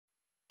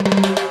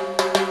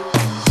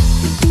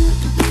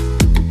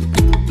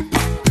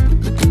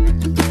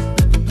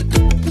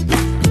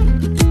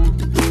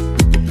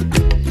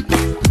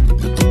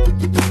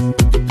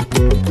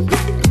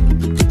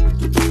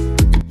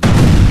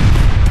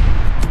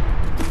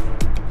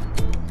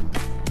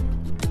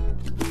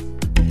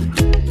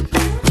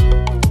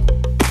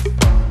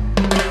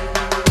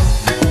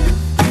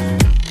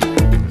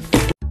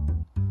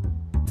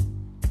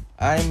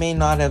may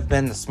not have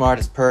been the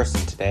smartest person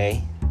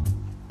today.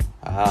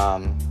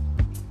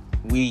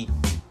 We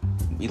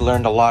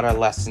learned a lot of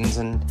lessons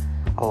and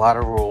a lot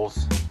of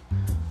rules.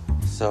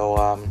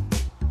 So,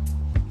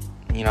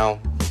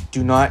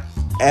 do not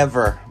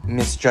ever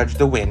misjudge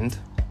the wind.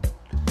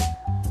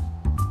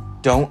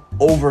 Don't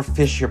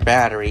overfish your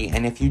battery,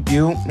 and if you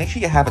do, make sure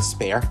you have a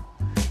spare.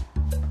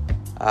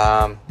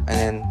 And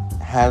then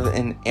have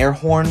an air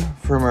horn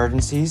for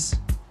emergencies,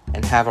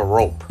 and have a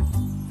rope.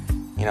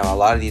 A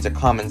lot of these are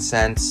common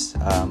sense,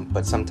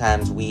 but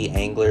sometimes we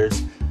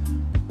anglers,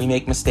 we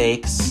make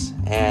mistakes,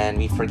 and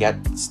we forget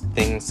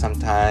things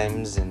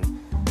sometimes, and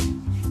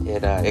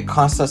it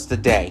costs us the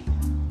day.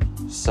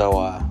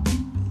 So,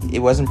 it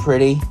wasn't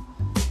pretty,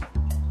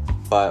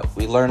 but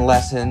we learned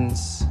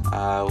lessons.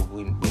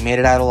 We made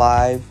it out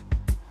alive.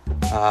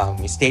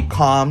 We stayed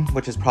calm,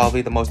 which is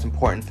probably the most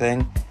important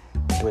thing.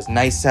 It was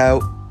nice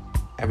out.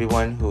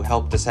 Everyone who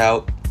helped us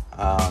out,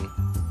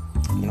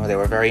 they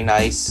were very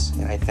nice,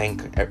 and I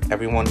thank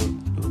everyone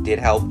who did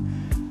help.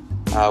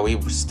 We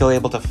were still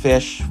able to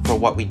fish for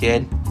what we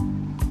did.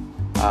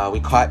 We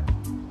caught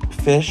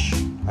fish.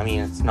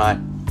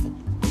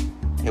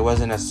 It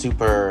wasn't a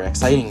super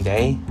exciting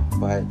day,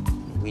 but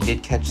we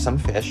did catch some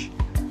fish.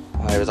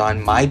 It was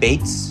on my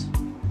baits.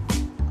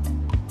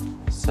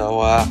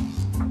 So,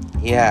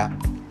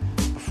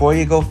 before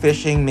you go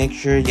fishing, make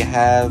sure you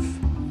have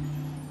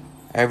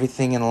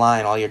everything in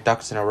line, all your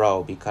ducks in a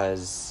row,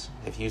 because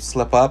if you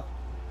slip up,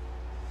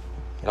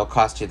 it'll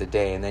cost you the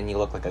day, and then you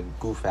look like a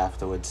goof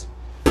afterwards.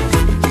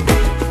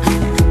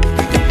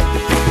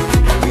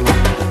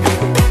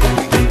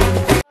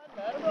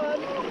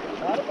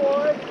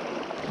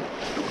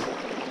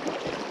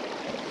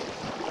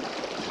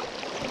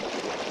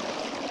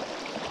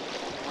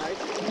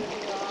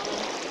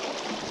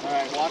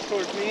 Alright, walk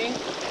towards me.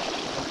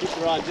 Keep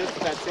the rod just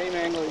at that same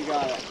angle you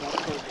got it. That's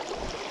perfect.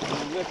 And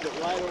then lift it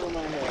right over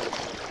my head.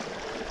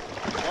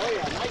 Oh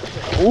yeah, nice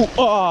fish. Ooh,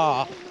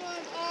 oh!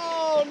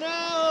 Oh no!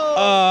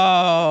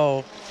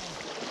 Oh!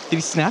 Did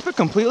he snap it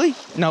completely?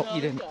 No,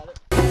 he didn't. Got it.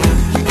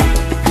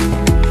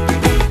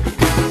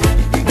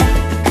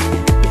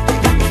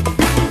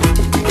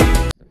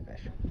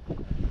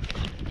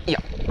 Yeah.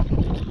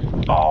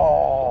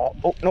 Oh!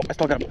 Oh, no, I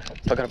still got him.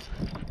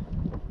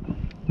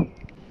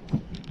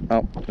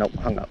 Oh, no,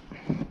 hung up.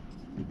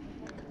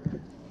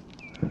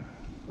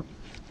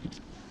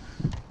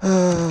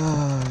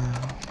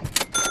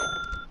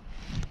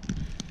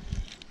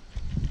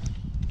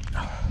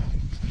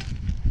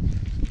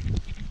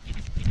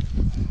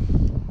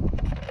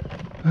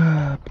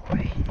 Oh,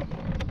 boy.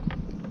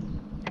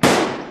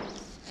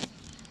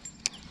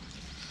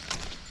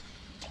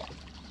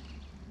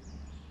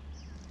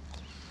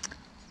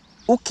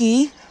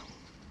 Okay.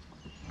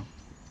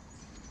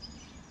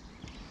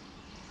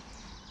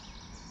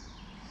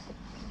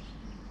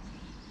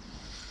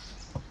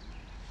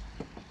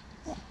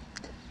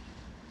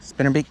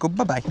 Spinnerbait, go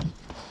bye-bye.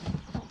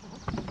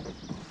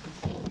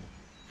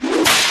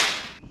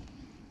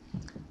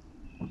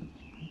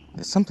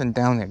 There's something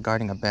down there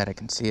guarding a bed. I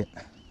can see it.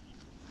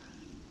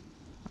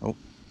 Oh.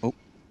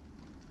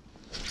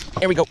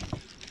 Here we go.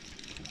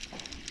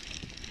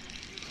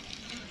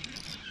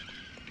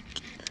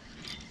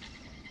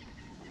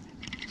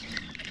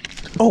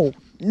 Oh,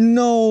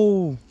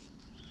 no.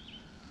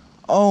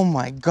 Oh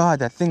my God,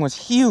 that thing was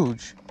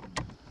huge.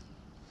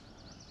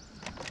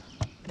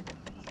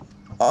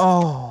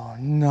 Oh,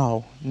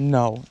 no.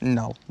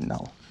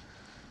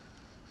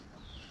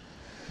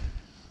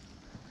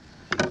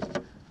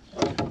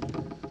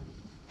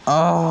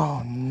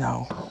 Oh,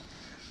 no.